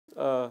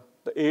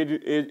the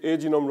A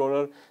genome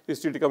donor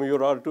is Triticum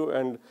ICAR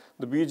and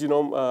the B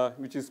genome,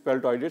 which is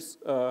Speltoides.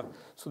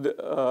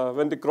 So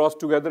when they cross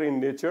together in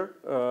nature,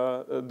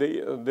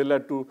 they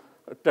led to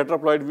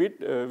tetraploid wheat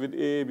with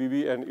A, B,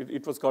 B, and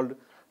it was called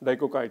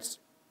dicotyledons.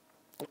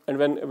 And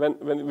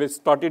when we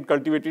started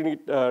cultivating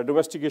it,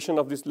 domestication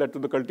of this led to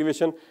the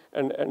cultivation,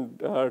 and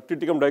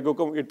Triticum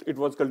dicoccum, it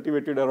was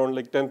cultivated around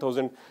like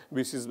 10,000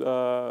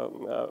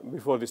 BC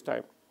before this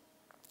time.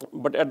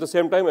 But at the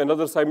same time,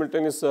 another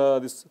simultaneous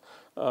this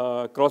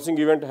crossing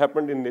event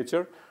happened in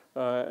nature,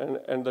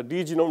 and the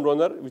D genome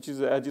donor, which is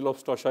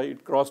Agilops toshai,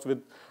 it crossed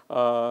with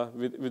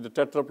the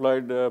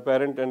tetraploid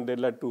parent, and they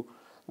led to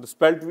the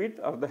spelt wheat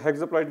or the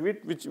hexaploid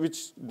wheat,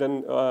 which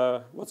then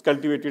was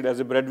cultivated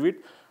as a bread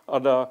wheat,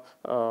 or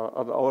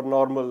our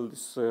normal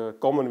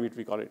common wheat,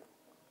 we call it.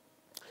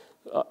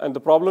 And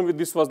the problem with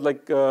this was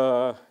like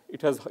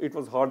it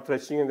was hard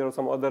threshing, and there were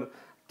some other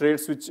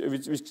traits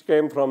which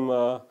came from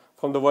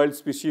the wild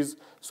species.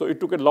 So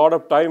it took a lot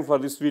of time for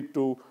this wheat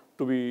to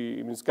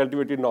be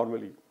cultivated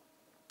normally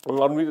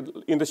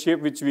in the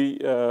shape which we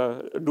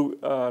do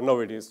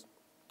nowadays.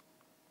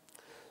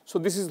 So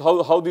this is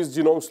how these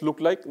genomes look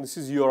like. This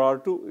is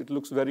URR2. It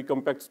looks very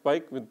compact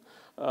spike with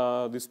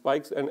these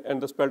spikes,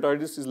 and the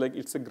Speltoides is like,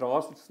 it's a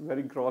grass. It's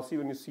very grassy.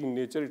 When you see in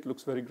nature, it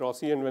looks very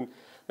grassy, and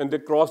when they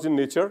crossed in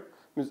nature,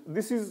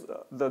 this is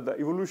the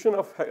evolution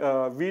of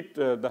wheat.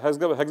 The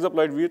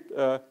hexaploid wheat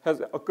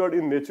has occurred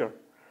in nature.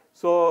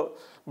 So,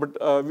 but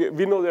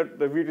we know that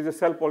the wheat is a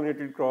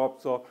self-pollinated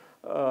crop. So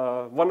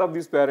one of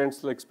these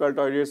parents, like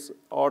Speltoides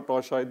or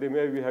toshai, they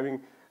may be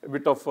having a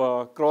bit of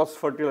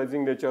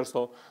cross-fertilizing nature.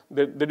 So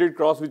they did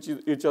cross with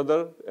each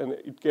other, and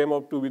it came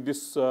up to be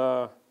this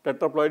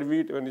tetraploid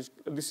wheat. And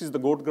this is the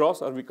goat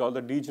grass, or we call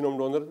the D genome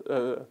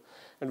donor.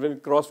 And when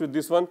it crossed with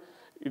this one,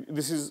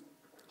 this is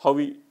how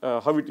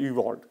it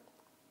evolved.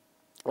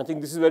 I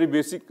think this is very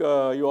basic.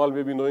 You all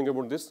may be knowing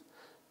about this.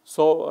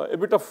 So a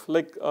bit of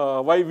like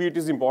why wheat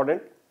is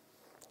important.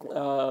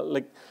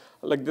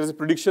 Like there's a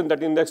prediction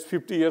that in the next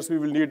 50 years we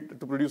will need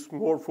to produce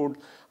more food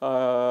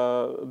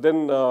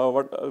than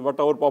what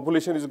our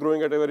population is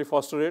growing at a very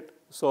faster rate.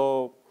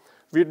 So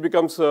wheat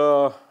becomes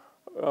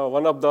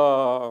one of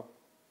the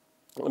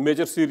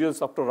major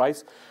cereals after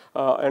rice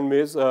and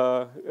maize,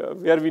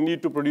 where we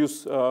need to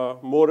produce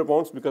more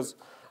amounts, because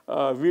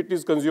wheat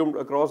is consumed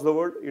across the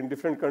world in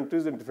different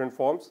countries in different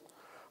forms.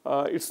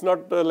 It's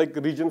not like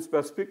region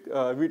specific.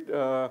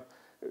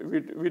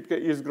 Wheat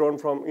is grown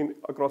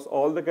across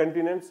all the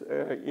continents.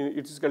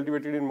 It is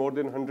cultivated in more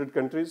than 100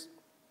 countries.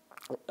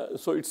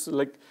 So it's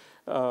like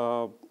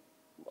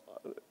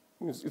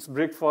it's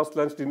breakfast,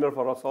 lunch, dinner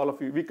for us, all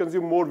of you. We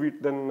consume more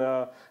wheat than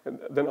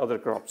other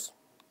crops.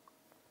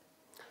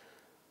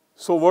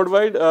 So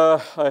worldwide,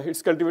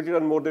 it's cultivated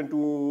on more than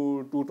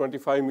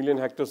 225 million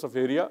hectares of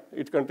area.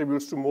 It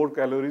contributes to more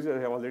calories, as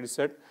I have already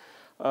said.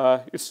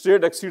 Its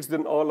trade exceeds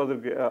than all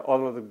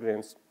other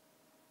grains.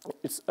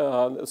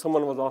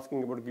 Someone was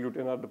asking about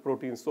gluten or the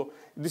proteins. So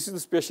this is the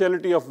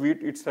specialty of wheat.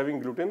 It's having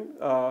gluten,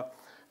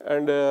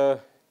 and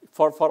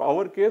for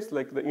our case,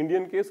 like the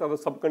Indian case or the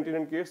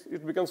subcontinent case,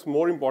 it becomes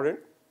more important.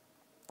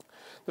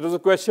 There was a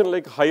question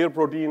like higher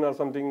protein or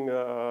something.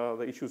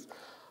 The issues.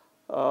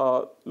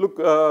 Look,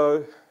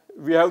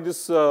 we have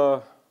this.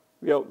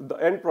 We have the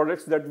end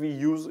products that we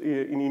use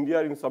in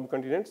India in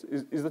subcontinents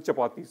is the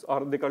chapatis,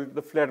 or they call it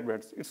the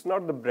flatbreads. It's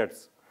not the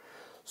breads.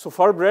 So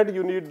for bread,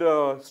 you need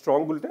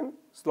strong gluten.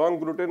 Strong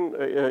gluten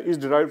is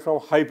derived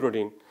from high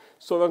protein.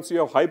 So once you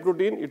have high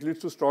protein, it leads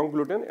to strong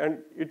gluten,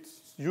 and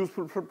it's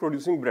useful for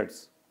producing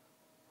breads.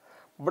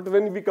 But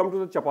when we come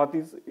to the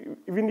chapatis,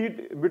 we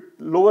need a bit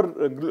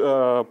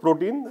lower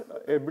protein,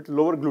 a bit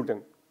lower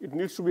gluten. It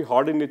needs to be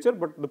hard in nature,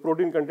 but the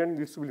protein content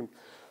needs to be limited.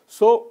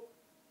 So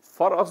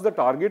for us, the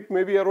target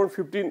may be around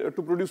 15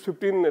 to produce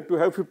 15 to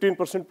have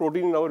 15%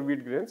 protein in our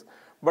wheat grains,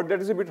 but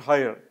that is a bit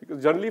higher,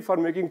 because generally for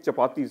making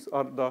chapatis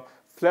or the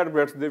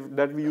flatbreads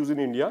that we use in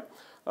India,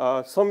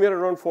 somewhere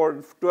around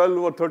 12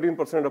 or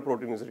 13% of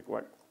protein is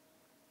required.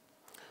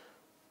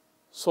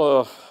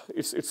 So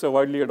it's a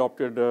widely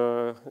adopted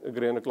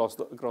grain across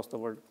the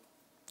world.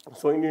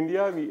 So in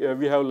India,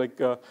 we have like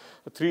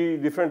 3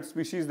 different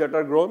species that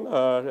are grown: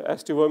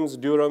 estivums,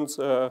 durums,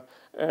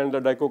 and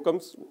the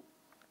dicoccums.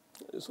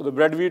 So the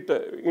bread wheat,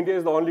 India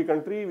is the only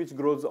country which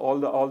grows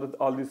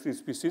all these 3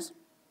 species.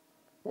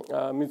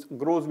 Means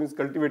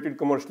cultivated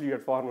commercially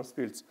at farmers'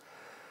 fields.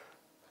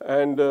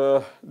 And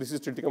this is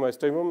Triticum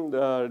estivum,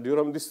 the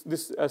durum.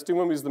 This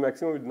estivum is the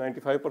maximum with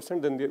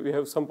 95%. Then we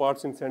have some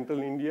parts in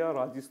central India,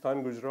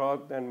 Rajasthan,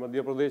 Gujarat, and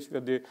Madhya Pradesh,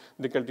 where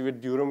they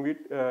cultivate durum wheat,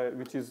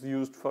 which is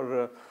used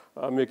for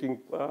making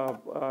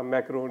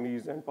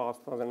macaronis and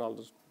pastas and all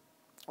those.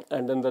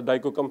 And then the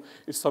dicoccum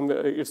is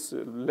somewhere, it's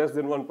less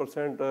than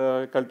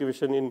 1%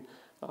 cultivation in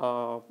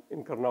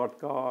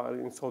Karnataka,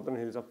 in southern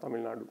hills of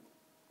Tamil Nadu.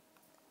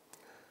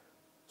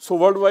 So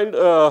worldwide,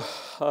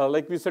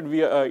 like we said,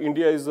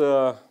 India is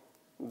the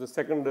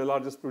second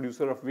largest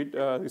producer of wheat.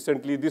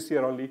 Recently, this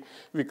year only,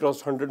 we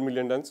crossed 100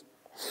 million tons.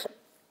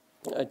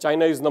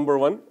 China is number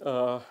 1.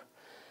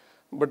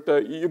 But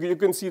you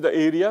can see the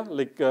area,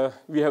 like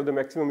we have the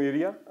maximum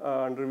area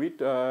under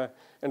wheat,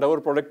 and our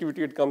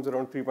productivity, it comes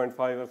around 3.5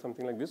 or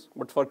something like this.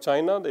 But for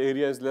China, the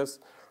area is less,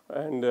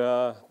 and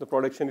the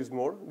production is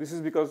more. This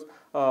is because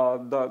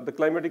the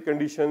climatic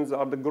conditions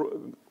or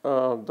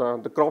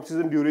the crop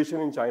season duration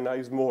in China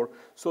is more.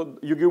 So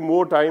you give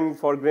more time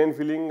for grain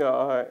filling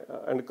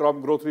and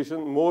crop growth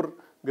duration, more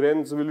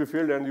grains will be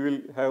filled and you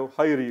will have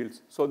higher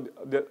yields. So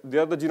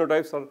the other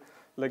genotypes are,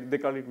 like they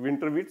call it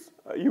winter wheats.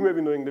 You may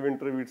be knowing the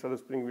winter wheats or the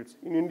spring wheats.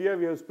 In India,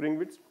 we have spring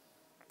wheats.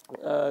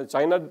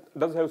 China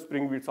does have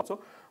spring wheats also,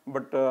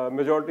 but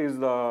majority is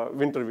the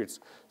winter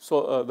wheats.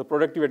 So the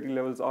productivity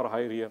levels are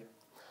higher here.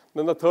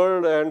 Then the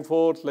third and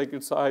fourth, like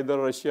it's either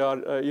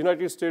Russia,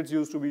 United States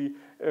used to be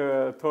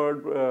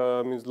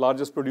third, means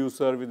largest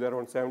producer with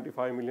around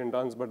 75 million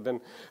tons, but then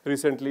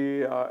recently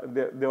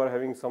they were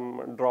having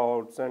some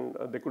droughts and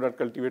they could not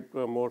cultivate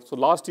more. So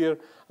last year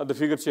the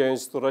figure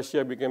changed, so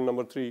Russia became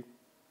number 3.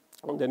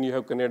 And then you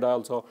have Canada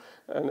also,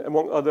 and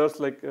among others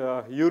like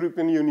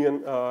European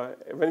Union.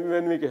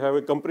 When we have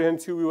a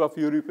comprehensive view of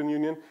European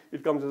Union,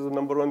 it comes as the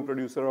 #1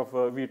 producer of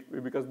wheat,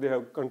 because they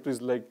have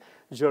countries like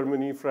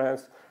Germany,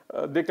 France.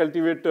 They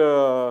cultivate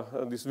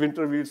these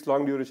winter wheats,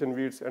 long duration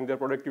wheats, and their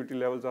productivity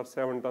levels are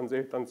 7 tons,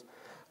 8 tons.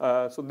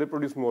 So they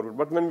produce more.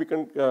 But when we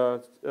can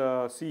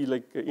see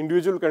like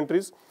individual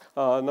countries,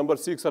 number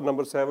 6 or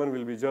number 7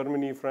 will be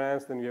Germany,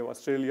 France, then we have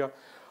Australia.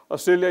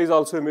 Australia is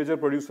also a major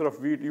producer of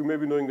wheat. You may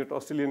be knowing that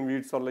Australian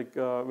wheats are like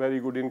very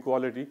good in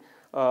quality.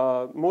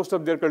 Most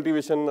of their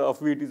cultivation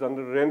of wheat is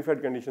under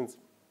rain-fed conditions.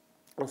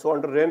 And so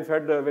under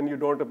rain-fed, when you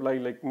don't apply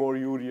like more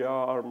urea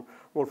or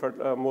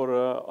more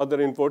other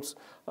inputs,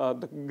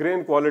 the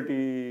grain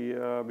quality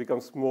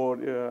becomes more.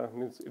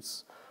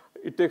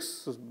 It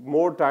takes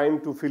more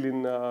time to fill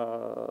in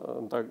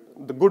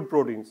the good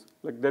proteins.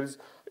 Like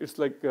it's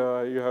like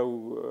you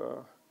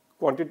have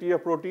quantity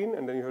of protein,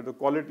 and then you have the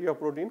quality of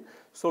protein.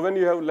 So when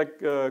you have like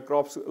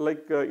crops,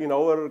 like in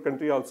our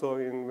country also,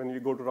 when you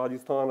go to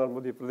Rajasthan or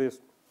Madhya Pradesh,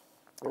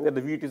 the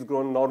wheat is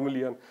grown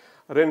normally on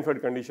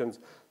rain-fed conditions.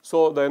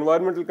 So the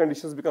environmental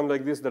conditions become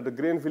like this, that the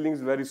grain filling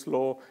is very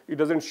slow. It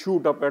doesn't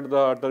shoot up at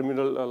the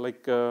terminal,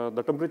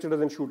 the temperature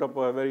doesn't shoot up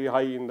very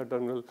high in the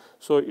terminal.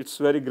 So it's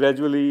very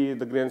gradually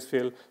the grains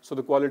fail, so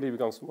the quality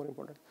becomes more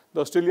important.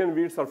 The Australian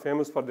wheats are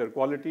famous for their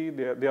quality.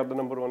 They are the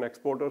 #1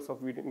 exporters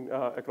of wheat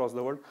across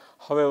the world.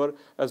 However,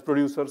 as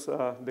producers,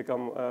 they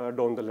come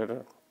down the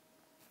ladder.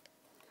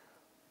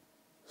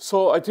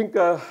 So I think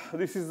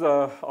this is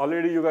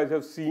already you guys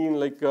have seen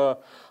like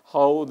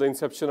how the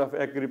inception of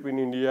AgriP in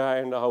India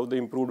and how the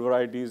improved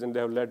varieties, and they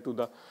have led to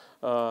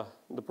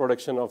the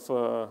production of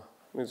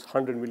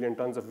 100 million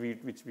tons of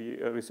wheat, which we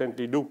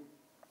recently do.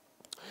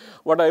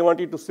 What I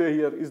wanted to say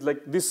here is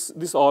like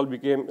this all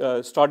became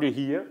started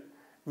here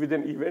with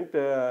an event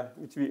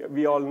which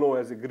we all know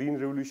as a Green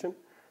Revolution.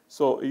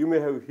 So you may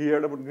have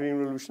heard about Green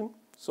Revolution.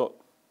 So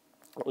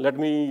let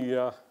me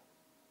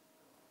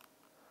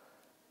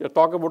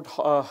talk about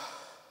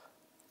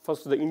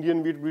first the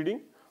Indian wheat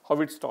breeding, how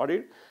it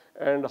started,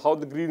 and how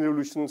the Green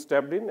Revolution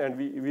stepped in, and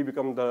we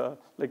become the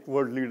like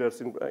world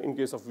leaders in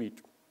case of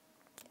wheat.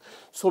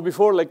 So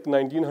before like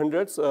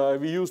 1900s,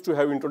 we used to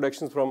have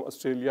introductions from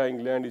Australia,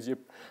 England,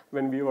 Egypt,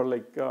 when we were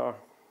like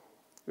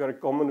we are a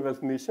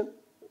Commonwealth nation.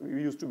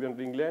 We used to be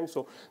under England,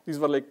 so these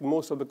were like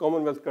most of the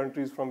Commonwealth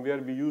countries from where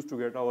we used to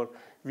get our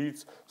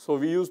wheats. So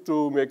we used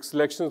to make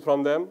selections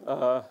from them.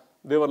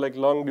 They were like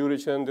long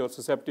duration, they were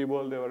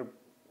susceptible, they were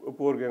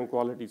poor grain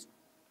qualities.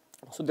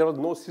 So there was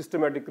no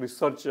systematic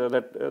research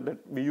that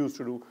we used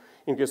to do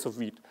in case of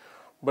wheat.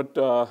 But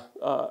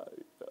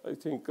I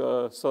think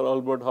Sir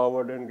Albert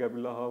Howard and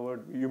Gabriela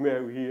Howard, you may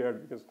have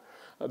heard, because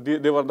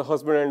they were the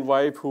husband and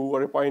wife who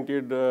were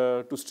appointed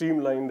to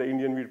streamline the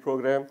Indian wheat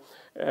program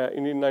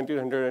in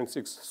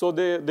 1906. So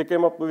they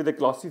came up with a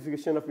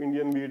classification of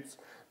Indian wheats.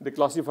 They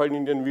classified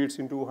Indian wheats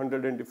into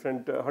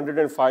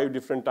 105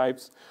 different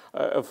types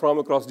from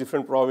across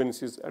different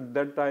provinces. At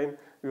that time,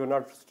 we were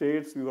not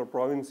states, we were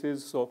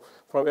provinces. So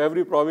from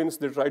every province,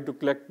 they tried to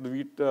collect the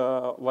wheat.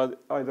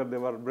 Either they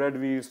were bread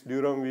wheats,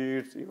 durum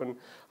wheats,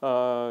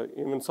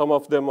 even some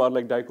of them are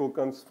like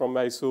dikokans from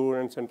Mysore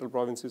and central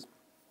provinces.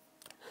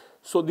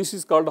 So this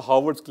is called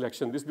Howard's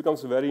collection. This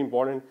becomes very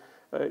important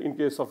in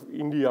case of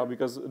India,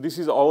 because this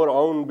is our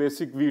own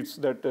basic wheats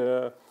that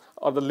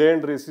are the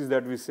land races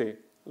that we say,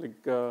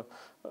 like the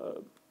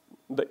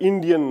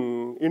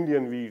Indian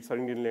wheats or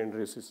Indian land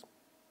races.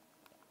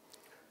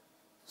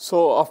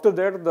 So after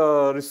that,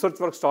 the research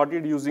work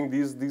started using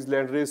these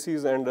land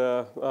races, and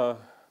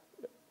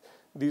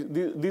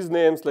these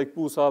names like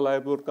Pusa,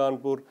 Laipur,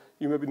 Kanpur,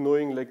 you may be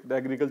knowing like the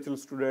agricultural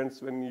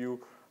students when you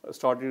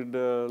started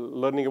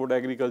learning about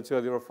agriculture.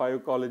 There were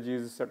 5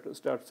 colleges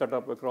set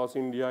up across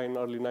India in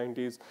early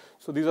 90s.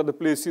 So these are the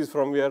places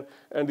from where,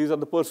 and these are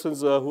the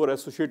persons who are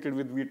associated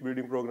with wheat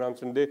breeding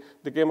programs, and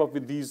they came up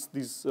with these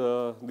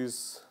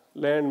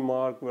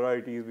landmark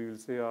varieties, we will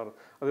say, or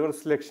there were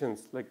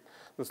selections, like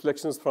the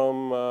selections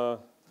from the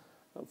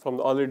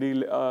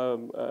already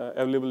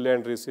available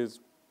land races.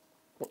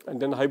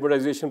 And then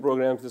hybridization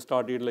programs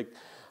started, like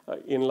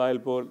in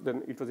Lailpur,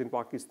 then it was in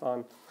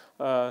Pakistan,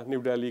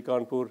 New Delhi,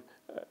 Kanpur,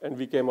 and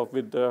we came up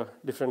with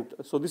different.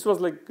 So this was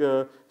like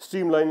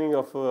streamlining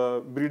of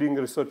breeding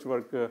research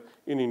work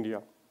in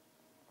India.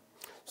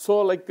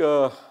 So like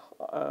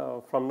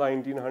from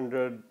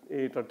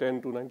 1908 or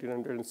 10 to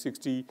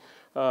 1960,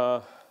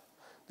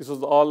 this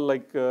was all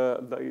like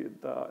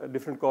the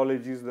different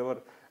colleges. They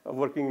were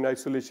working in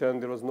isolation.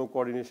 There was no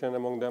coordination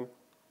among them.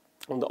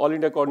 And the All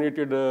India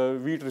Coordinated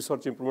Wheat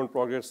Research Improvement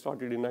Project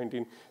started in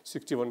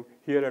 1961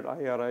 here at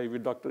IRI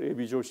with Dr.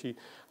 A.B. Joshi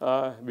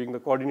being the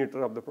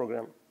coordinator of the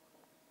program.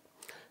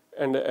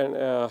 And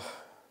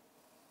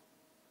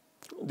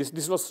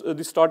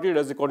this started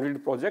as a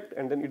coordinated project,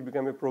 and then it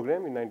became a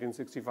program in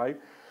 1965.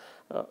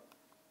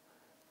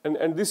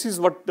 And this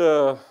is what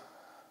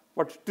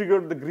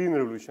triggered the Green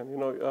Revolution. You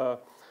know,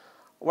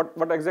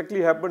 what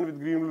exactly happened with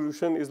Green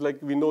Revolution is like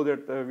we know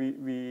that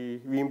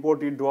we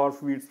imported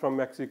dwarf wheats from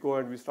Mexico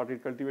and we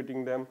started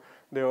cultivating them.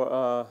 They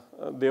were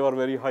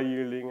very high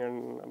yielding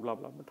and blah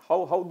blah. But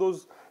how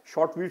those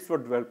short wheats were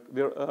developed?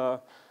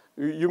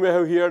 You may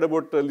have heard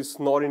about this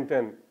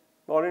Norin-10.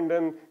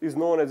 Norin-10 is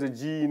known as a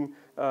gene,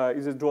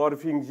 is a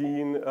dwarfing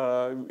gene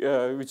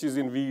which is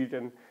in wheat,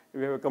 and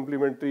we have a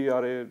complementary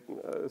or a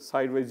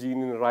sidewise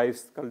gene in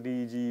rice called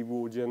DG,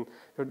 Bogen.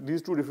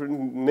 These two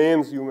different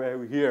names you may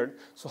have heard.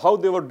 So how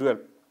they were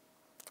developed?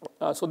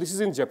 So this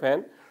is in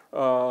Japan.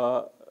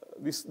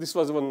 This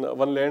was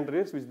one land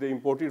race which they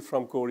imported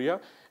from Korea,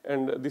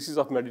 and this is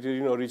of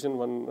Mediterranean origin.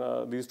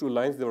 These two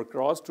lines, they were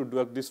crossed to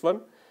develop this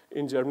one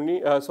in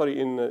Germany.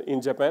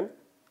 In Japan.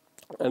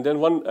 And then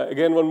one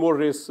more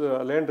race,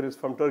 land race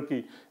from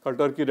Turkey called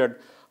Turkey Red.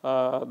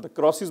 The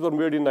crosses were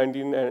made in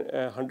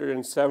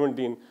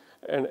 1917,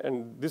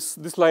 and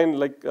this line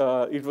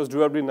it was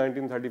developed in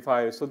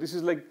 1935. So this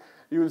is like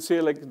you will say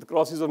like the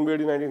crosses were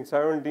made in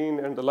 1917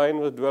 and the line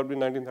was developed in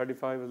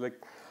 1935. It was like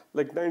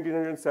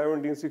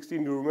 1917,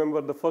 16. You remember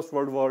the First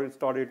World War? It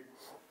started.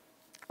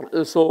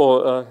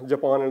 So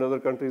Japan and other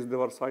countries, they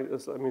were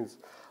sidelined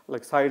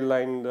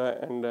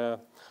and.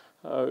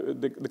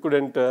 They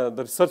couldn't, the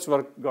research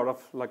work got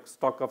off like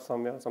stuck up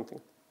somewhere or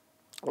something.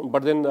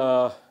 But then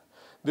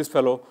this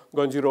fellow,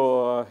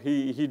 Gonjiro,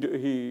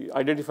 he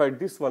identified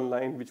this one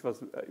line which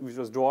was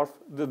dwarf.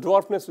 The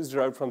dwarfness is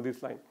derived from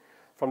this line,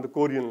 from the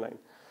Korean line.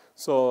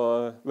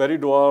 So very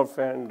dwarf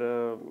and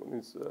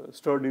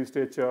sturdy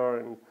stature,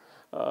 and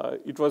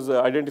it was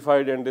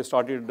identified and they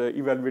started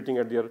evaluating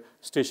at their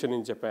station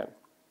in Japan.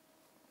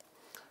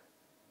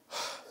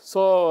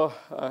 So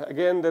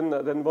again,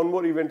 then one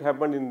more event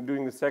happened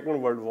during the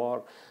Second World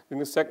War.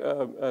 During the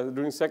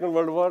Second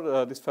World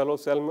War, this fellow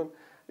Selman,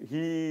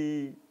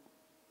 he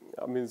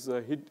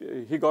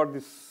got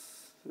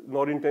this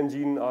Norin-10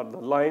 gene or the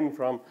line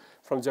from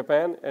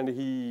Japan, and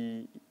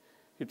he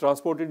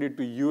transported it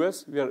to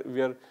US,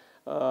 where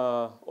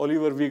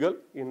Oliver Weigel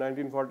in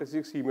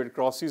 1946 he made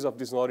crosses of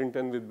this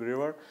Norin-10 with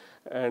Brewer,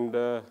 and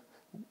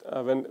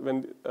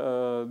when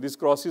these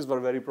crosses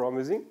were very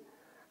promising.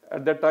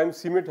 At that time,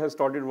 CIMMYT has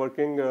started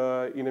working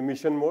in a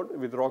mission mode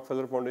with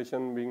Rockefeller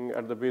Foundation being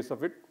at the base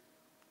of it.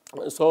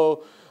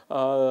 So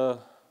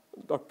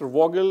Dr.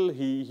 Vogel,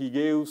 he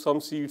gave some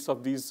seeds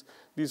of these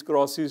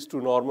crosses to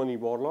Norman E.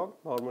 Borlaug.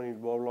 Norman E.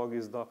 Borlaug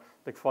is the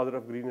father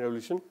of Green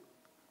Revolution.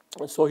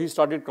 So he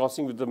started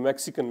crossing with the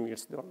Mexican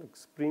wheats. They are like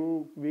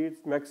spring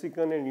wheats.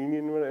 Mexican and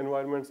Indian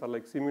environments are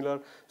like similar,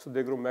 so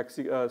they grow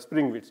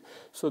spring wheats.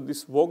 So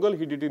this Vogel,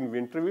 he did in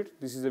winter wheat.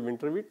 This is a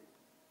winter wheat.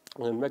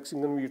 And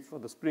Mexican wheat for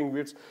the spring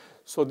wheats.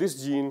 So this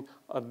gene,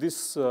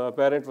 this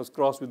parent was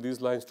crossed with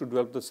these lines to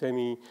develop the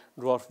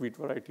semi-dwarf wheat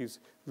varieties,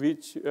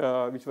 which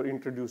were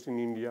introduced in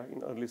India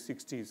in early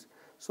 60s.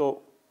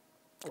 So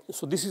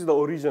this is the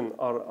origin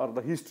or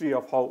the history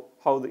of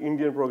how the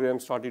Indian program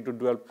started to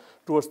develop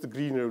towards the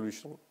Green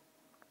Revolution.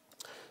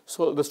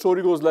 So the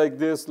story goes like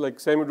this: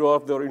 like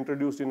semi-dwarf, they were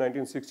introduced in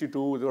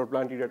 1962. They were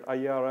planted at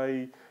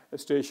IRI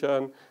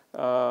station.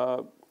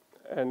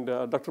 And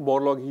Dr.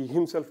 Borlaug, he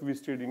himself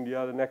visited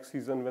India the next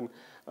season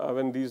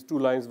when these two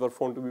lines were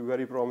found to be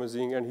very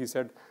promising, and he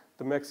said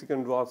the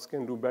Mexican dwarfs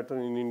can do better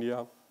in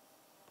India.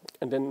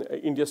 And then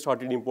India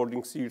started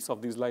importing seeds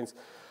of these lines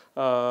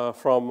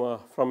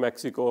from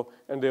Mexico,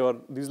 and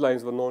these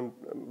lines were known,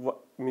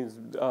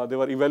 they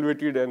were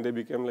evaluated and they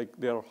became like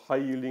they are high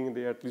yielding.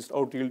 They at least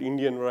out yield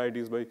Indian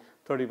varieties by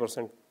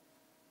 30%.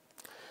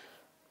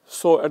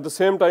 So at the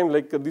same time,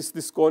 like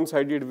this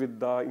coincided with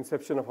the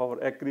inception of our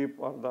ACRIP,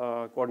 or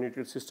the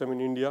coordinated system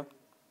in India.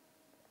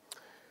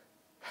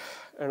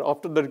 And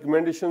after the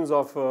recommendations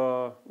of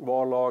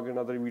Borlaug and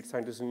other wheat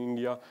scientists in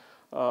India,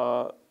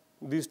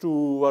 these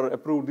two were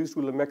approved. These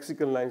two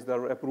Mexican lines that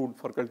were approved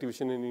for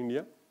cultivation in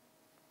India.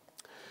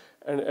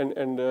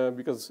 And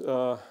because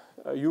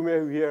you may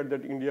have heard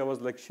that India was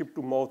like ship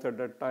to mouth at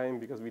that time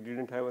because we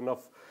didn't have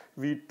enough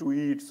wheat to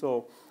eat.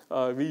 So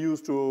we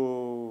used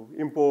to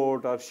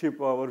import or ship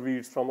our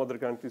wheats from other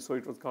countries. So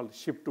it was called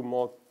ship to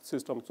mouth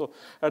system. So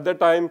at that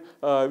time,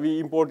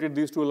 we imported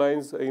these two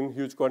lines in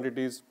huge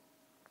quantities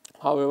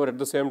However, at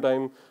the same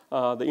time,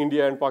 the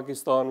India and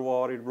Pakistan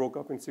war, it broke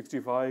up in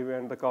 '65,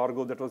 and the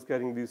cargo that was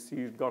carrying these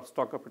seeds got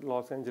stuck up at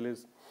Los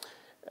Angeles.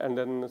 And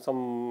then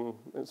some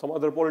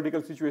other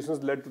political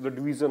situations led to the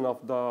division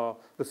of the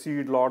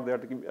seed lot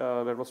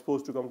that was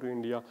supposed to come to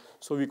India.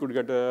 So we could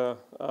get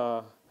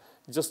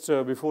just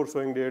before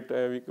sowing date,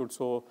 we could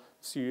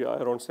see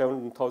around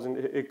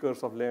 7,000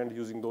 acres of land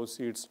using those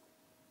seeds.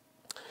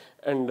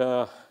 And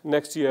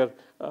next year,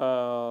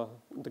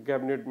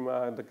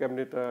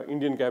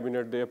 Indian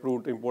cabinet, they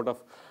approved import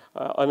of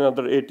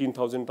another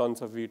 18,000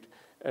 tons of wheat.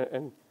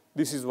 And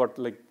this is what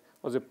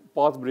was a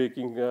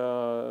path-breaking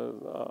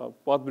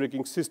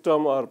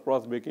system or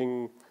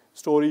path-breaking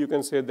story, you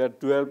can say, that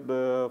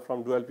developed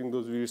from developing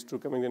those wheats to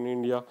coming in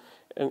India,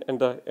 and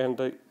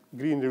the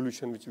green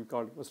revolution, which we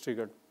called, was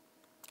triggered.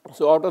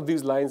 So out of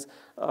these lines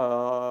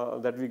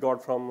that we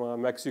got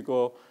from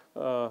Mexico,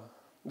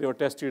 they were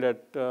tested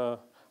at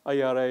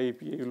IRI,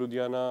 PA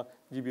Ludhiana,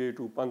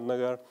 GBA2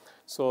 Pantnagar.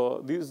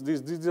 So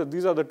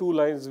these are the two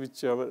lines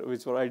which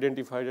were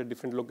identified at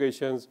different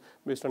locations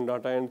based on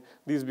data, and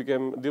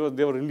they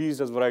were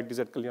released as varieties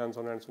at Kalyan,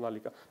 Sona, and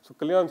Sonalika. So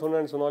Kalyan, Sona,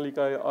 and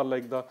Sonalika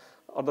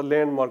are the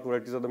landmark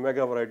varieties, are the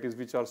mega varieties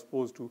which are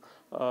supposed to,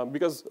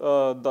 because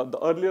the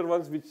earlier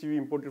ones which we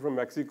imported from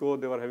Mexico,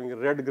 they were having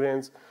red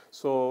grains.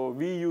 So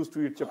we used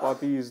to eat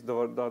chapatis.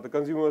 The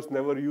consumers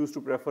never used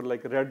to prefer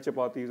red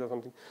chapatis or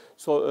something.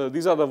 So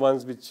these are the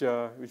ones which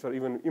are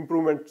even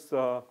improvements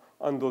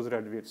on those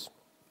red wheats.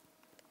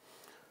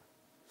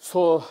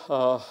 So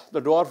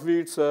the dwarf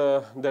wheats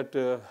that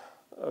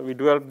we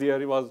developed there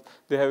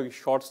they have a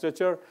short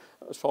stature.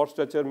 Short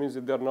stature means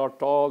if they are not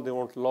tall, they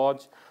won't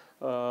lodge.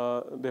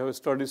 They have a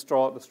sturdy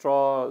straw. The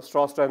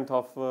straw strength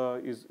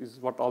of is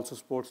what also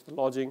supports the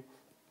lodging.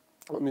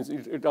 It means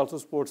it also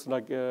supports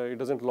it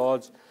doesn't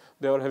lodge.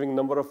 They were having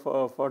number of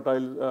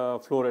fertile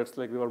florets,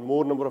 there were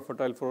more number of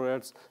fertile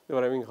florets. They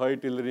were having high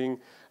tillering,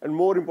 and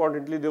more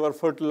importantly, they were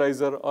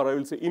fertilizer, or I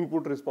will say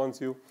input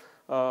responsive.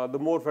 The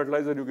more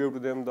fertilizer you give to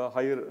them, the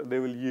higher they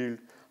will yield.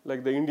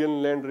 Like the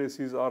Indian land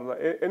races or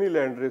any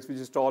land race which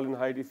is tall in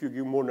height, if you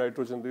give more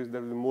nitrogen,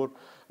 there will be more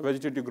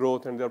vegetative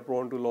growth, and they are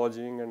prone to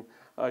lodging, and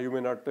you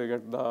may not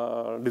get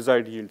the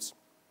desired yields.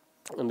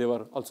 And they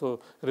were also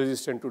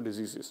resistant to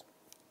diseases.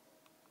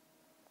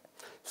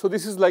 So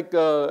this is once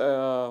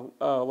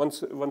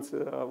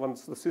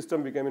the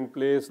system became in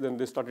place, then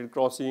they started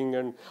crossing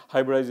and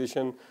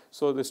hybridization.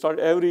 So they start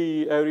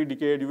every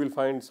decade you will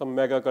find some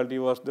mega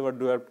cultivars. They were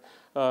developed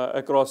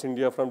across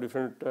India from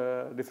different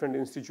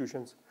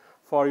institutions.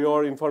 For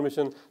your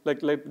information,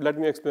 let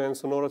me explain.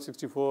 Sonora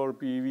 64,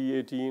 PEV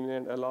 18,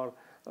 and LR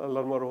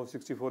Lermaro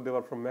 64. They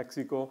were from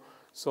Mexico.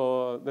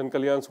 So then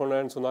Kalyan, Sona,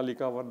 and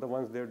Sonalika were the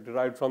ones they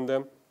derived from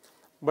them.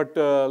 But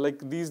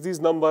these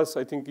numbers,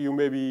 I think you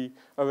may be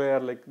aware,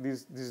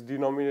 these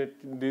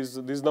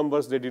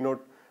numbers, they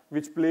denote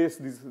which place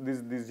these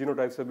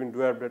genotypes have been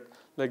developed at.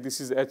 Like this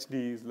is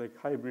HD, is like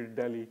hybrid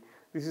Delhi.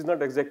 This is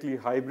not exactly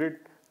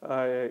hybrid.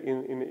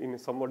 In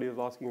somebody was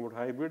asking about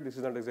hybrid. This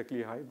is not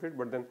exactly a hybrid,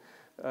 but then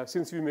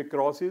since we make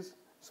crosses,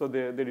 so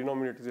they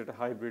denominate it a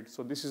hybrid.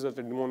 So this is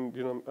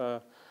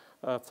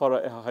for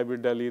a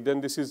hybrid Delhi.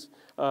 Then this is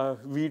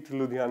wheat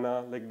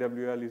Ludhiana, like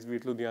WL is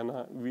wheat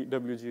Ludhiana,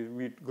 WG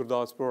wheat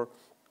Gurdaspur.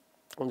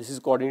 And this is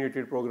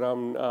coordinated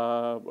program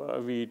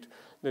wheat.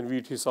 Then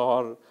wheat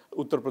Hisar,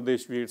 Uttar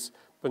Pradesh wheats,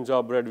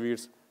 Punjab red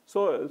wheats.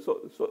 So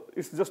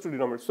it's just to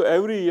denominate. So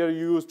every year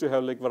you used to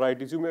have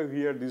varieties. You may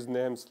hear these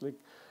names like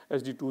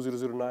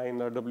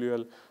SD2009 or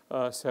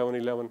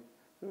WL711.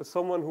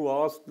 Someone who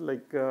asked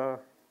there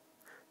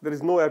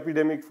is no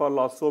epidemic for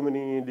last so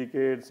many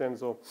decades, and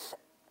so.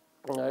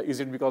 Is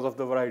it because of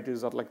the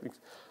varieties or things?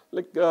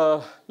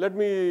 Let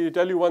me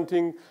tell you one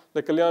thing.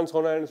 Kalyan,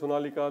 Sona, and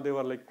Sonalika, they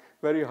were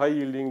very high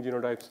yielding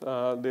genotypes.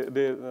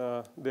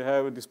 They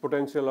have this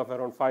potential of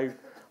around 5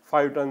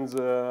 tons,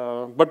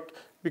 but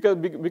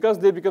because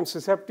they become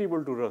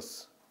susceptible to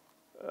rust.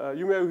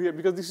 You may hear,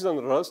 because this is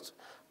on rust,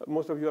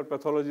 most of your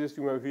pathologists,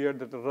 you may hear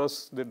that the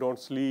rust, they don't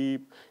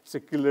sleep, it's a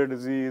killer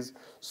disease.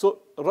 So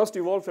rust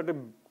evolves at a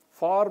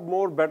far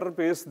more better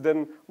pace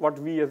than what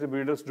we as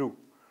breeders do.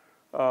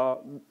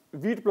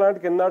 Wheat plant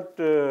cannot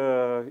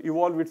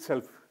evolve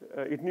itself.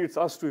 It needs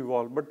us to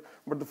evolve.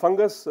 But the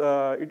fungus,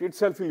 it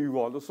itself will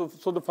evolve.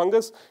 So the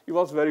fungus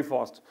evolves very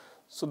fast.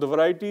 So the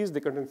varieties, they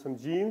contain some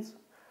genes.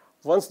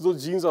 Once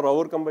those genes are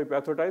overcome by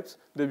pathotypes,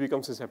 they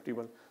become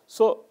susceptible.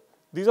 So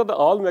these are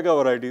all mega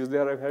varieties. They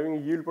are having a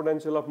yield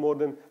potential of more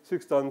than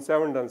 6 tons,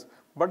 7 tons.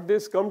 But they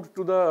succumbed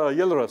to the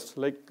yellow rust,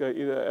 like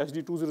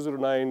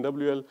SD2009,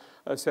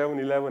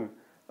 WL711.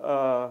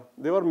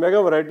 They were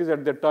mega varieties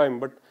at that time,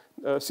 but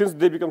since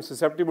they become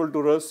susceptible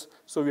to rust,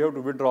 so we have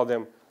to withdraw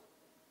them.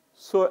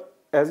 So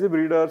as a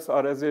breeders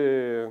or as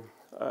a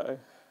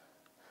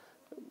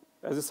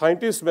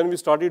scientist, when we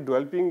started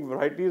developing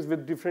varieties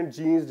with different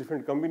genes,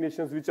 different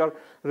combinations, which are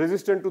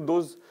resistant to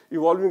those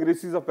evolving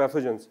races of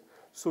pathogens,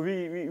 so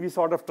we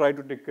sort of try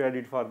to take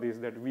credit for this,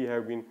 that we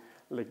have been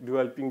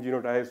developing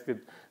genotypes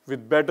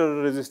with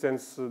better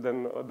resistance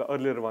than the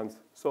earlier ones,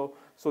 so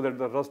that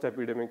the rust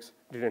epidemics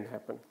didn't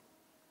happen.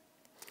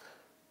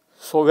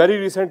 So very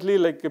recently,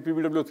 like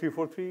PBW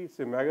 343, it's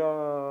a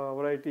mega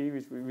variety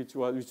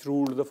which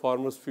ruled the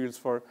farmers' fields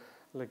for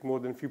like more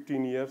than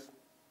 15 years.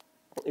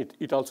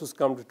 It also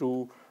succumbed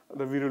to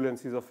the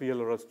virulences of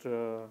yellow rust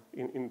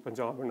in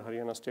Punjab and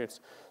Haryana states.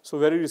 So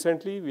very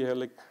recently, we have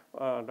like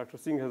Dr.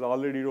 Singh has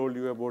already told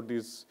you about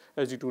these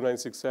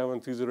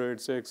SG2967,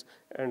 3086,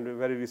 and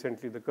very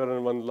recently the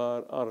current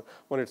Vandla or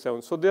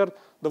 187. So they are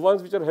the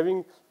ones which are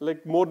having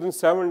like more than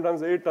 7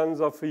 tons, 8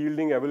 tons of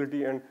yielding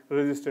ability and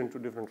resistant to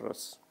different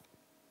rusts.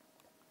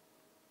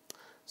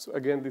 So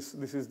again, this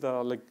is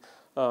the like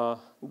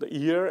the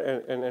year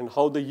and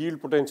how the yield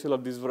potential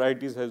of these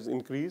varieties has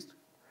increased.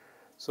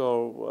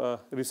 So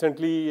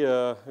recently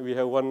we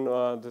have one,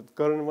 the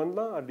current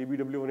Vandla,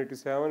 DBW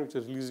 187, which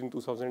was released in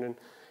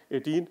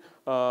 2018.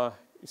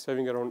 It's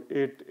having around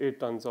 8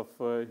 tons of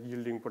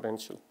yielding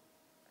potential.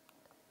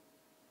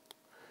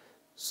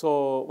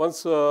 So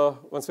once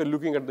we're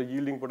looking at the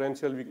yielding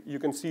potential, you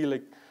can see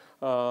like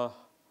how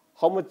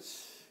much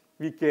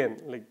we can,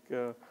 like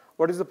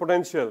what is the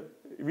potential?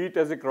 Wheat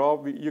as a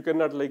crop, you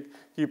cannot like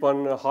keep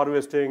on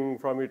harvesting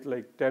from it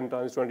like 10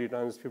 tons, 20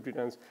 tons, 50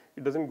 tons.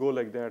 It doesn't go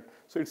like that.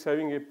 So it's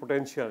having a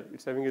potential,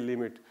 it's having a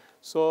limit.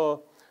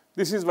 So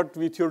this is what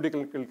we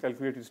theoretically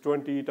calculate is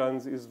 20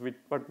 tons is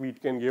what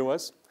wheat can give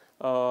us.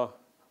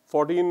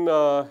 14,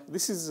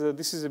 this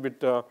is a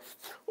bit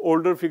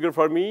older figure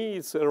for me.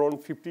 It's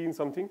around 15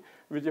 something,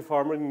 which a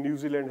farmer in New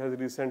Zealand has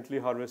recently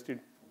harvested,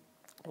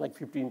 like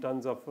 15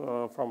 tons of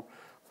from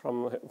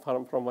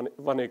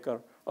 1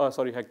 acre,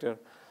 hectare.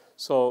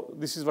 So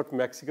this is what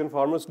Mexican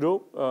farmers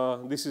do.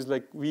 This is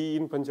like we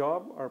in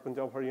Punjab or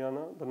Punjab,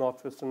 Haryana, the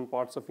northwestern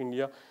parts of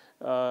India,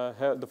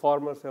 the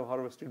farmers have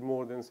harvested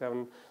more than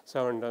 7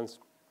 tons.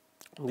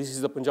 This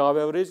is the Punjab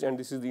average, and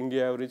this is the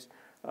India average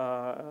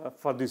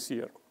for this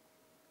year.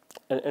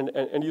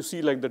 And you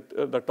see like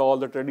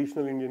the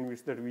traditional Indian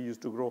wheats that we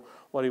used to grow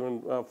were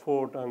even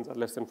 4 tons or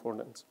less than 4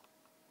 tons.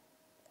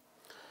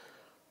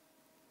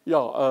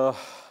 Yeah,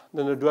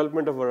 then the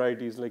development of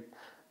varieties, like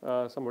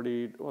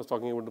somebody was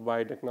talking about the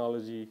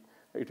biotechnology.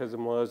 It has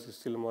emerged, it's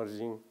still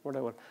emerging,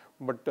 whatever.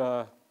 But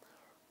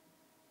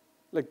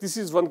like this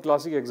is one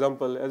classic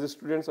example. As a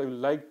student, I would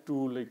like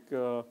to like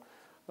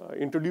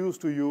introduce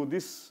to you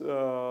this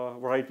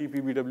variety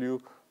PBW.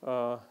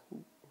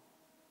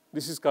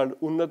 This is called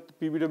Unnat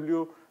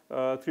PBW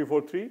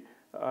 343,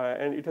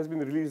 and it has been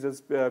released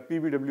as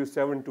PBW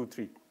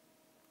 723.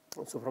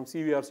 So from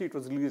CVRC, it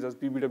was released as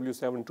PBW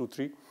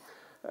 723.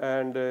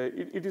 And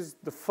it is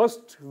the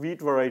first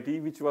wheat variety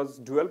which was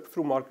developed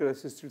through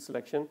marker-assisted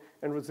selection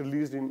and was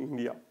released in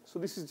India. So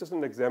this is just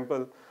an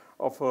example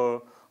of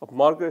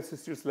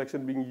marker-assisted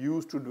selection being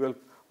used to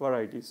develop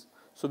varieties.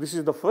 So this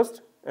is the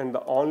first and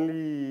the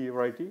only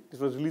variety. This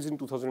was released in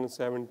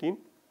 2017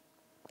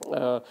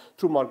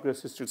 through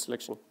marker-assisted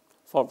selection.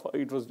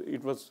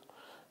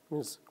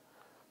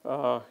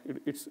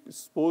 It's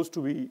supposed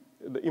to be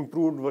the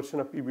improved version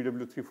of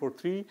PBW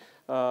 343.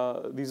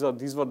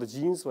 These were the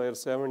genes,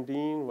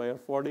 YR17,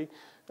 YR40,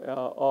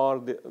 or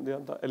they are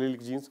the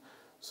allelic genes.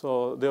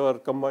 So they were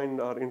combined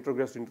or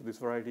introgressed into this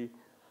variety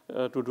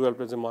to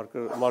develop as a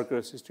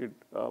marker-assisted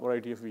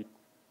variety of wheat.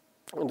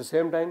 At the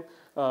same time,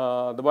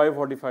 the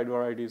biofortified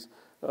varieties,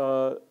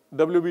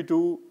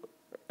 WB2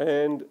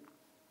 and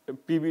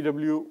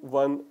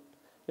PBW1,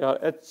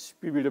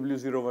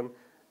 HPBW01.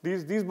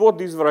 Both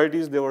these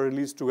varieties, they were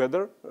released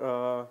together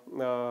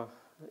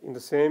in the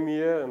same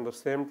year and the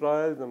same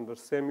trials and the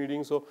same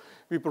meeting. So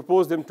we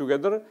proposed them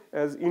together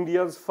as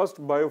India's first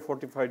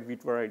biofortified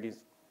wheat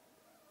varieties.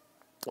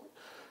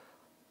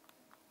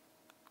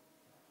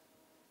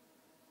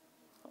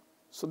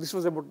 So this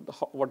was about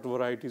what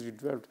varieties we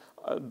developed.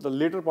 The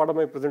later part of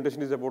my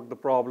presentation is about the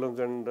problems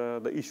and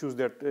the issues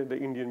that the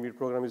Indian wheat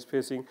program is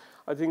facing.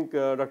 I think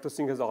Dr.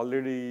 Singh has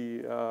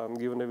already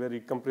given a very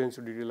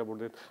comprehensive detail about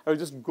that. I will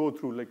just go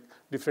through like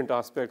different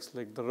aspects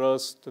like the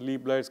rust, the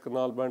leaf blights,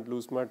 canal bunt,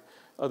 loose mud,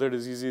 other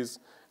diseases,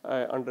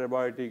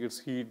 antibiotic, it's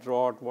heat,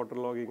 drought,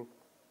 waterlogging.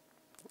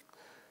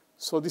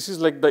 So this is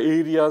like the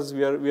areas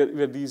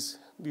where these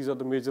are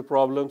the major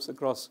problems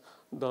across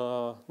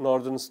the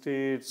northern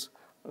states,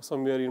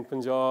 somewhere in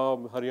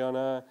Punjab,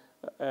 Haryana,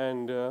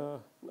 and the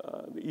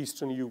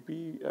eastern UP,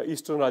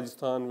 eastern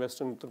Rajasthan,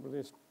 western Uttar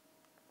Pradesh.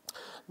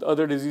 The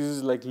other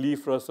diseases like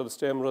leaf rust or the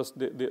stem rust,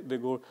 they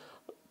go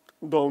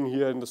down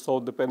here in the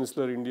south, the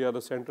peninsular India, the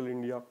central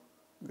India,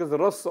 because the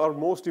rusts are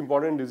most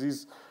important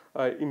disease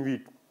in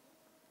wheat.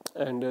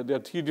 And there are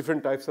 3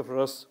 different types of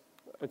rust.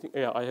 I think,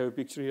 yeah, I have a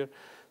picture here.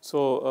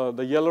 So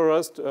the yellow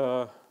rust,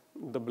 the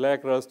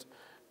black rust,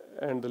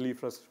 and the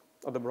leaf rust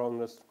or the brown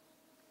rust.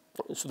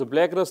 So the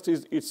black rust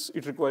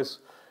it requires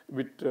a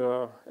bit,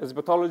 as a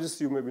pathologist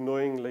you may be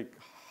knowing, like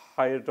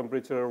higher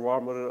temperature,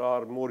 warmer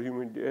or more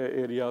humid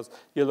areas.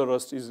 Yellow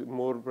rust is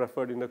more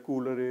preferred in the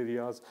cooler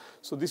areas.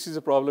 So this is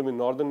a problem in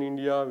northern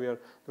India where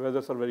the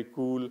weathers are very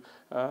cool,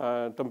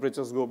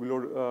 temperatures go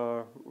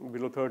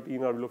below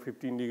 13 or below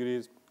 15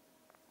 degrees.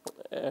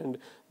 And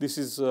this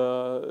is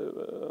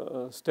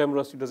stem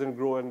rust. It doesn't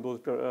grow in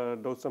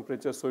those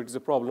temperatures, so it is a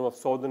problem of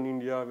southern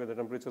India where the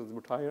temperature is a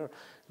bit higher.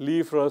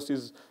 Leaf rust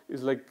is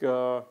like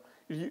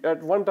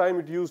at one time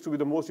it used to be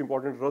the most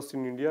important rust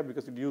in India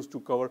because it used to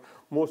cover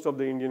most of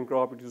the Indian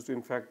crop. It used to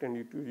infect and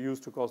it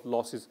used to cause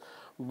losses.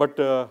 But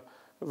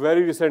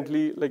very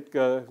recently, like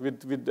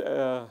with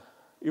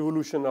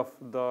evolution of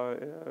the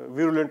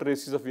virulent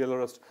races of yellow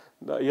rust,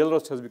 the yellow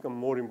rust has become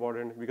more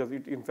important because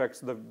it infects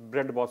the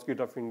bread basket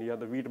of India,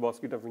 the wheat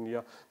basket of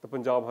India, the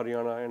Punjab,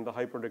 Haryana, and the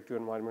high productive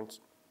environments.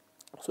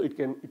 So it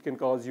can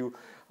cause you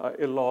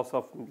a loss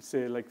of,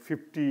 say, like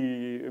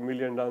 50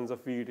 million tons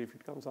of wheat if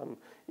it comes on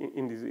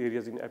in these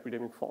areas in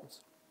epidemic forms.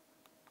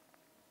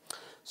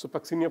 So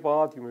Pakcinia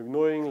path, you may be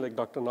knowing, like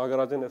Dr.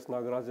 Nagarajan, S.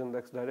 Nagarajan, the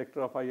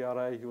ex-director of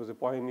IRI, he was a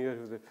pioneer, he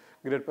was a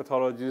great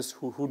pathologist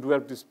who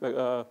developed this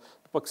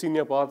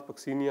Pakcinia path,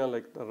 Pakcinia,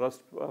 like the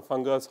rust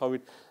fungus, how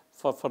it,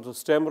 for the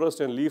stem rust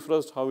and leaf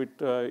rust, how it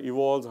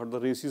evolves, how the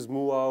races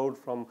move out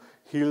from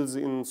hills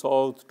in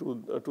south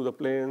to the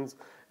plains,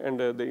 and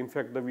they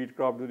infect the wheat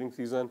crop during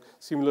season.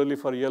 Similarly,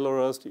 for yellow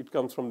rust, it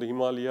comes from the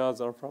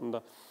Himalayas or from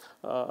the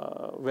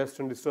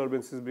western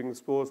disturbances being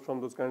exposed from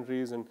those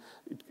countries, and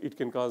it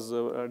can cause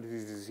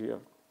diseases here.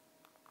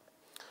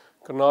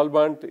 Canal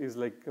bunt is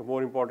like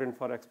more important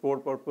for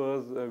export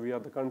purpose. We are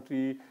the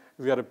country,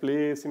 we are a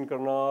place in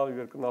Karnal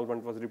where canal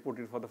bunt was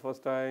reported for the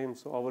first time.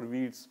 So our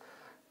wheats,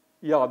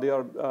 yeah, they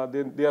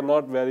are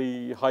not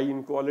very high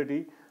in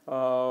quality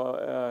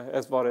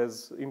as far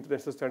as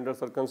international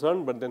standards are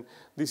concerned. But then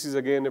this is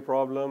again a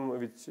problem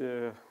which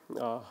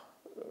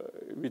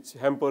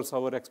hampers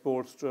our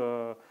exports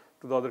to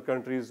the other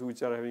countries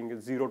which are having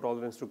a zero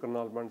tolerance to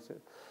canal bunts.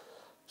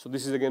 So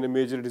this is again a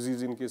major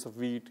disease in case of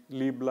wheat.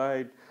 Leaf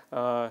blight,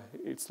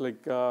 it's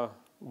like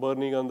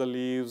burning on the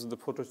leaves, the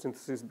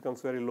photosynthesis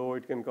becomes very low,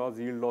 it can cause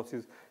yield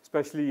losses,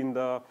 especially in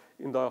the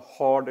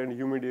hot and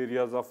humid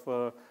areas of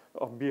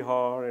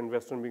Bihar and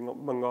western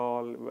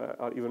Bengal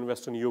or even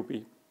western UP.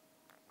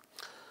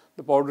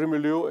 The powdery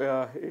mildew,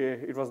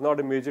 it was not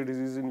a major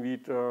disease in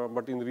wheat,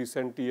 but in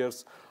recent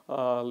years,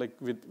 like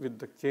with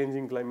the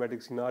changing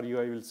climatic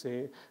scenario, I will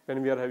say,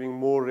 when we are having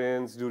more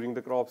rains during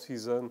the crop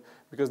season,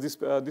 because this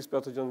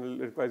pathogen will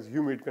require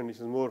humid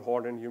conditions, more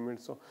hot and humid.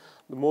 So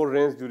the more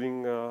rains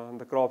during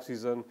the crop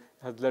season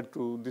has led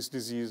to this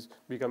disease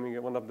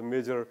becoming one of the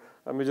major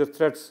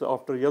threats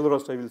after yellow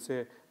rust, I will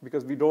say,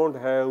 because we don't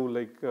have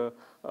like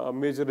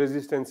major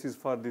resistances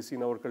for this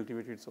in our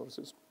cultivated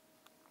sources.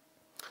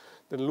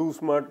 Then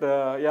loose mud,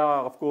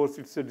 yeah, of course,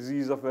 it's a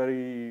disease of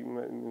very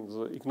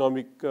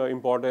economic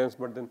importance,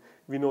 but then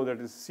we know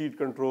that it's seed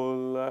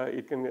control.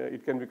 It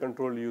can be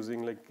controlled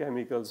using like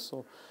chemicals,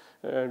 so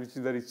which is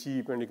very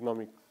cheap and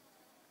economic.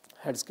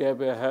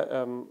 Headscape,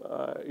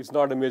 it's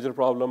not a major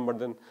problem, but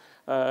then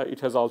it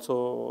has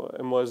also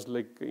emerged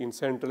like in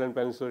central and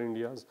peninsular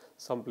India.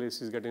 Some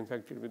places get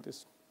infected with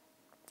this.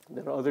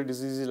 There are other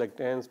diseases like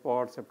tan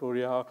spot,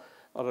 septoria,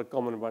 are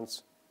common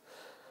ones.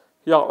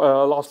 Yeah,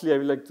 lastly, I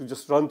would like to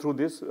just run through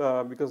this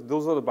because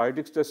those are the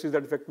biotic stresses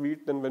that affect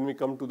wheat. Then when we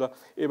come to the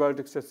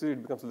abiotic stresses,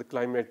 it becomes the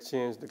climate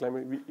change. The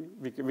climate,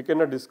 we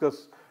cannot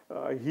discuss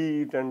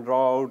heat and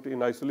drought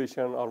in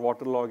isolation or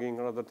waterlogging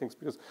or other things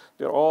because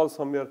they're all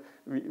somewhere,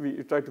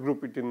 we try to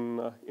group it in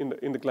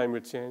the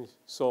climate change.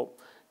 So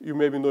you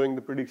may be knowing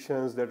the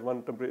predictions that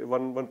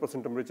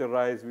 1% temperature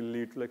rise will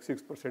lead to like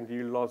 6%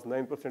 yield loss,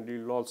 9%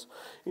 yield loss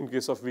in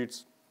case of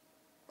wheats.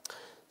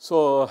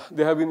 So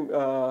they have been,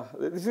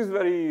 this is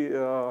very,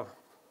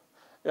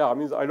 yeah, I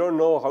mean, I don't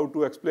know how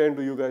to explain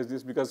to you guys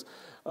this because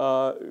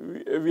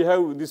we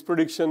have this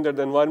prediction that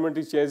the environment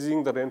is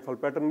changing, the rainfall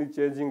pattern is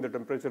changing, the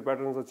temperature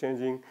patterns are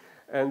changing,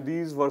 and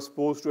these were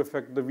supposed to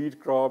affect the wheat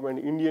crop and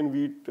Indian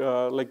wheat,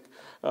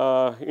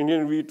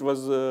 Indian wheat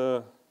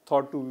was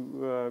thought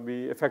to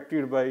be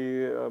affected by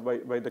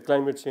the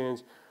climate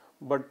change,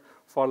 but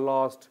for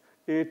last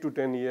 8 to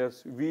 10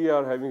 years, we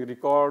are having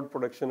record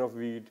production of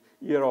wheat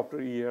year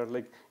after year.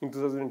 Like in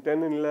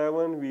 2010 and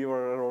 11, we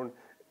were around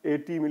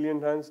 80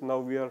 million tons. Now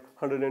we are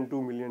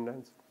 102 million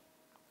tons.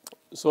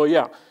 So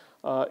yeah,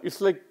 it's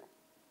like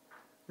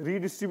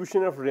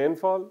redistribution of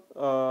rainfall.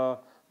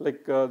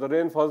 The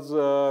rainfalls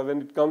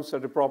when it comes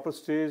at a proper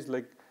stage,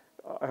 like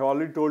I have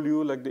already told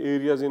you, like the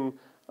areas in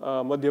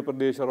Madhya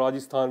Pradesh or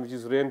Rajasthan, which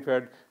is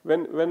rain-fed.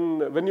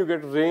 When you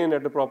get rain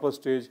at a proper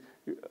stage,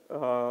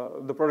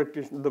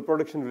 the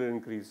production will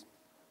increase.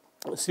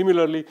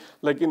 Similarly,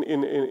 like in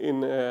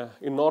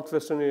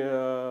northwestern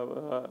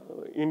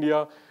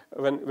India,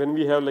 when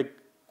we have like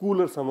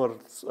cooler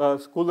summers,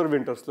 cooler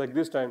winters, like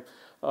this time,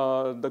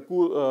 the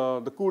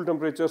cool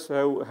temperatures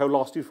have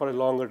lasted for a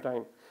longer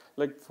time.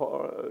 Like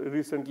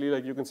recently,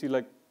 like you can see,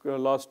 like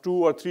last 2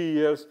 or 3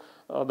 years,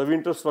 the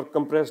winters were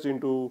compressed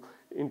into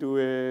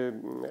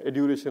a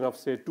duration of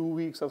say 2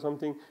 weeks or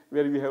something,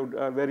 where we have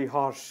very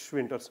harsh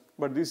winters.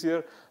 But this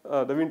year,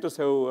 the winters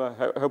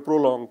have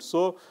prolonged.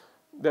 So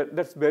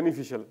that's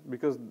beneficial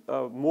because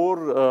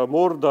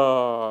more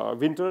the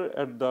winter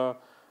at the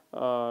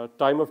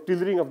time of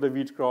tillering of the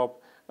wheat crop,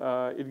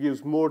 it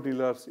gives more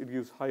tillers, it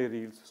gives higher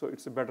yields, so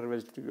it's a better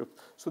vegetative growth.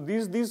 So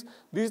these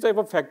type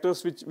of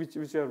factors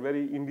which are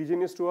very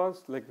indigenous to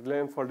us, like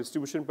landfall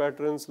distribution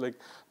patterns, like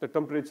the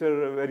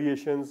temperature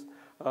variations,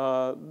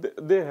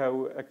 they have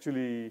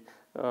actually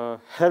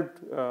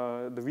helped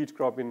the wheat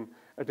crop in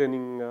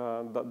attaining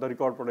the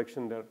record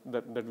production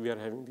that we are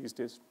having these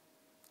days.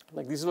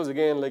 Like this was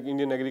again like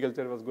Indian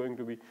agriculture was going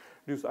to be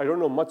reduced. I don't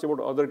know much about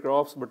other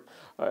crops, but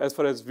as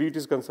far as wheat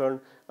is concerned,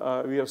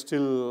 we are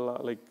still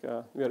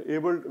we are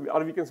able to,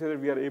 or we can say that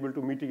we are able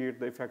to mitigate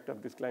the effect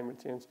of this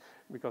climate change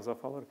because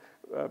of our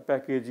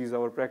packages,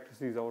 our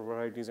practices, our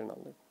varieties, and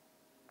all that.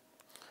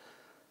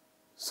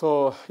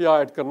 So yeah,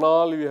 at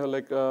Karnal we have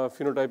like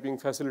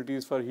phenotyping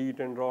facilities for heat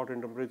and drought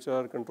and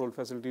temperature control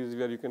facilities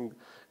where you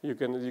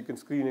can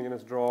screen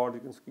against drought,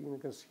 you can screen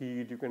against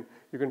heat,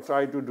 you can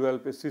try to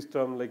develop a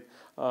system like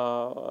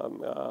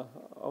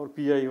our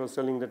PI was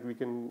telling that we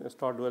can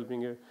start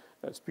developing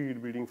a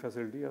speed breeding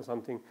facility or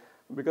something,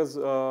 because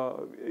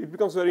it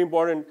becomes very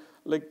important.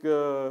 Like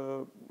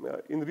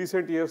in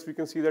recent years, we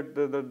can see that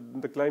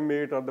the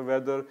climate or the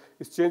weather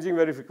is changing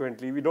very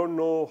frequently. We don't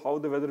know how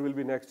the weather will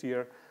be next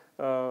year.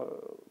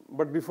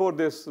 But before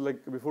this,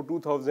 like before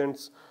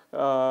 2000s,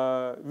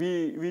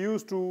 we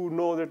used to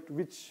know that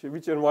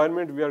which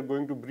environment we are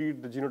going to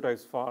breed the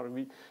genotypes for.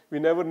 We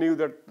never knew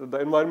that the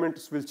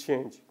environments will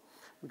change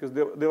because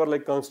they were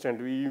like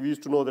constant. We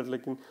used to know that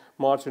like in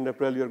March and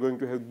April we are going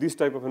to have this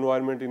type of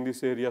environment in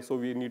this area, so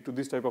we need to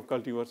this type of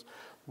cultivars.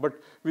 But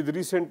with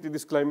recently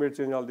this climate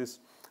change, all this,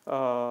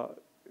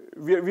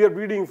 we are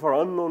breeding for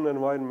unknown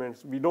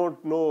environments. We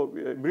don't know,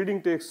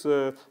 breeding takes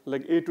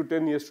like 8 to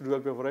 10 years to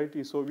develop a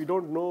variety. So we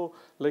don't know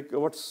like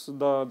what's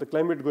the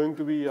climate going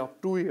to be of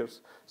 2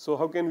 years. So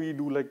how can we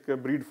do like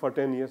breed for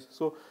 10 years?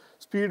 So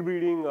speed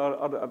breeding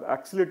or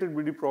accelerated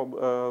breeding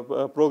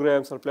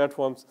programs or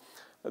platforms,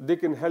 they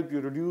can help you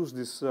reduce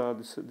this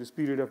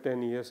period of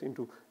 10 years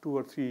into 2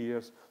 or 3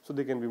 years, so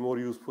they can be more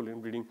useful in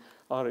breeding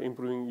or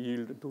improving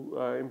yield to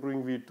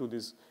improving wheat to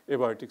these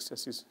abiotic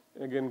stresses.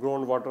 Again,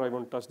 groundwater, I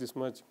won't touch this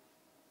much.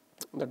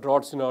 The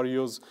drought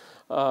scenarios,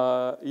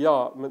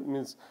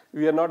 means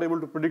we are not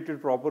able to predict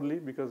it properly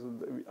because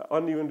the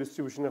uneven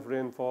distribution of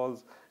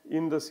rainfalls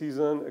in the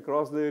season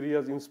across the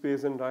areas in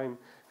space and time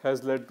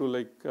has led to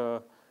like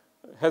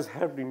has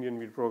helped Indian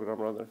wheat program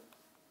rather.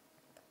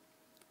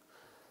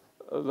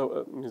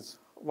 Means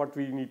what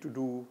we need to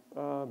do,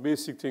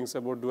 basic things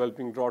about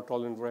developing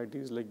drought-tolerant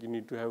varieties, like you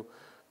need to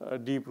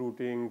have deep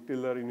rooting,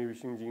 tiller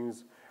inhibition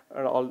genes,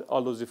 and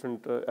all those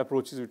different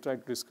approaches we try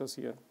to discuss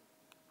here.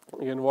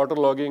 Again, water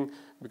logging,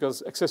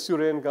 because excessive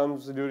rain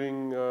comes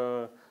during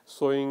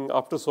sowing,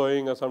 after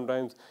sowing, or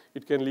sometimes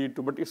it can lead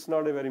to, but it's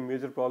not a very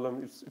major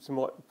problem. It's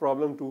a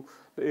problem to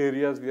the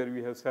areas where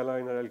we have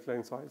saline or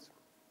alkaline soils.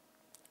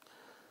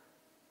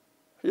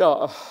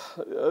 Yeah,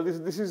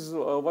 this is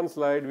one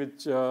slide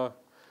which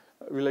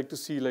we like to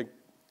see, like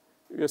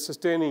we are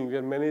sustaining, we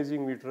are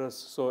managing wheat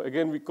rust. So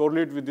again, we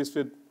correlate with this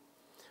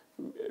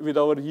with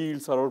our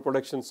yields or our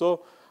production.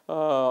 So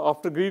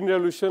after Green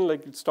Revolution,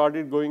 like it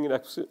started going in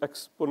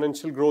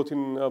exponential growth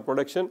in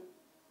production.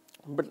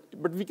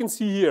 But we can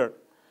see here,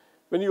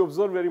 when you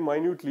observe very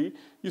minutely,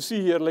 you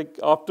see here like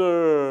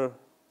after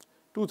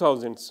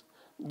 2000s,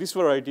 this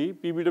variety,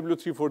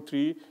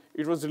 PBW343,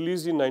 it was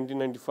released in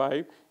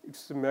 1995.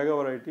 It's a mega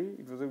variety.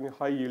 It was a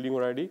high yielding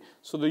variety.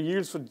 So the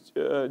yields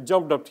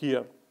jumped up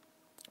here.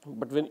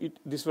 But when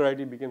this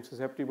variety became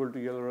susceptible to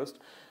yellow rust,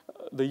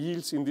 the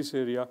yields in this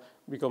area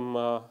become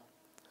the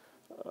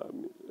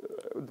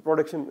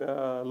production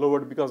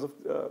lowered because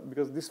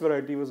this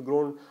variety was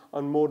grown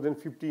on more than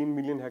 15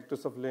 million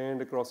hectares of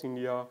land across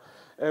India.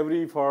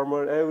 Every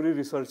farmer, every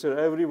researcher,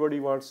 everybody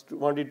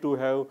wanted to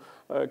have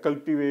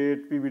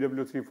cultivate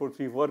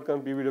PBW343, work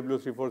on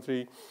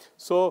PBW343.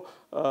 So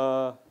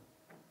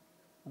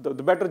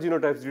the better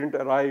genotypes didn't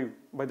arrive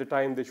by the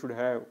time they should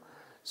have.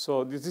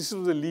 So this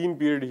was a lean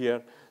period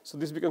here. So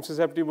this becomes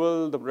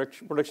susceptible, the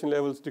production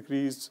levels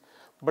decreased,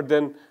 but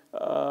then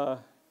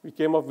we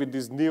came up with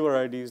these new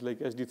varieties like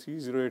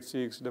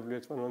SD3086,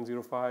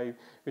 WH1105,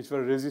 which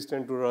were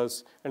resistant to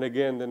rust, and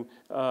again then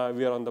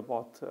we are on the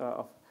path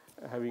of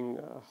having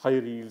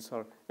higher yields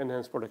or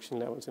enhanced production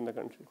levels in the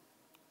country.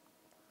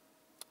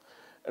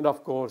 And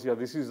of course, yeah,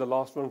 this is the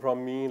last one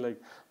from me.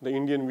 Like the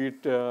Indian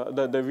wheat,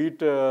 the wheat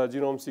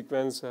genome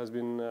sequence has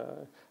been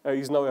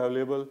is now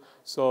available.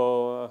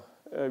 So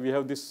we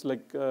have this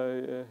like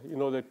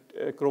that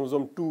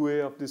chromosome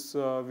 2A of this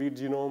wheat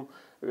genome.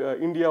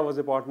 India was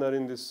a partner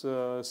in this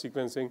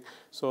sequencing.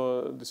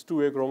 So this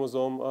 2A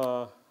chromosome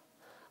was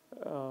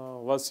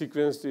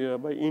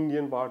sequenced by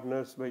Indian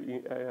partners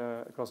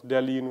across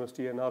Delhi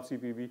University and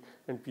RCPB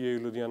and PAU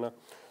Ludhiana.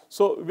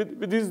 So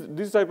with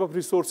these type of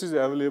resources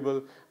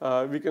available,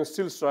 we can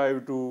still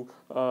strive to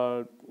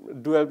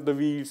develop the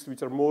wheats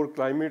which are more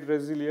climate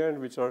resilient,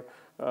 which are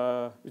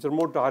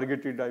more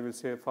targeted, I will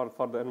say,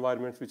 for the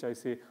environments which I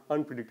say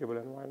unpredictable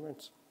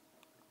environments.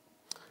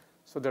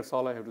 So that's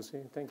all I have to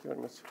say. Thank you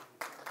very much.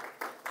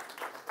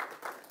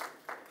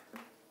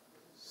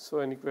 So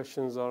any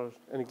questions or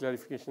any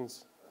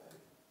clarifications?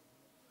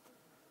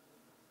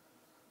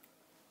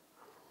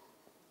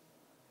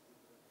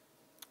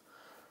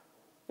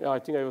 Yeah, I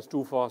think I was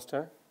too fast,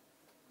 huh?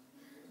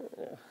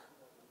 Yeah.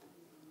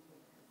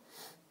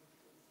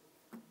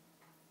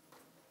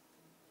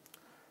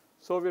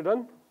 So we're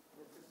done?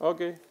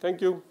 Okay,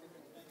 thank you.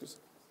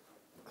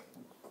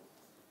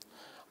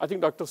 I think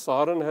Dr.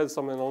 Saran has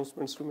some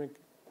announcements to make.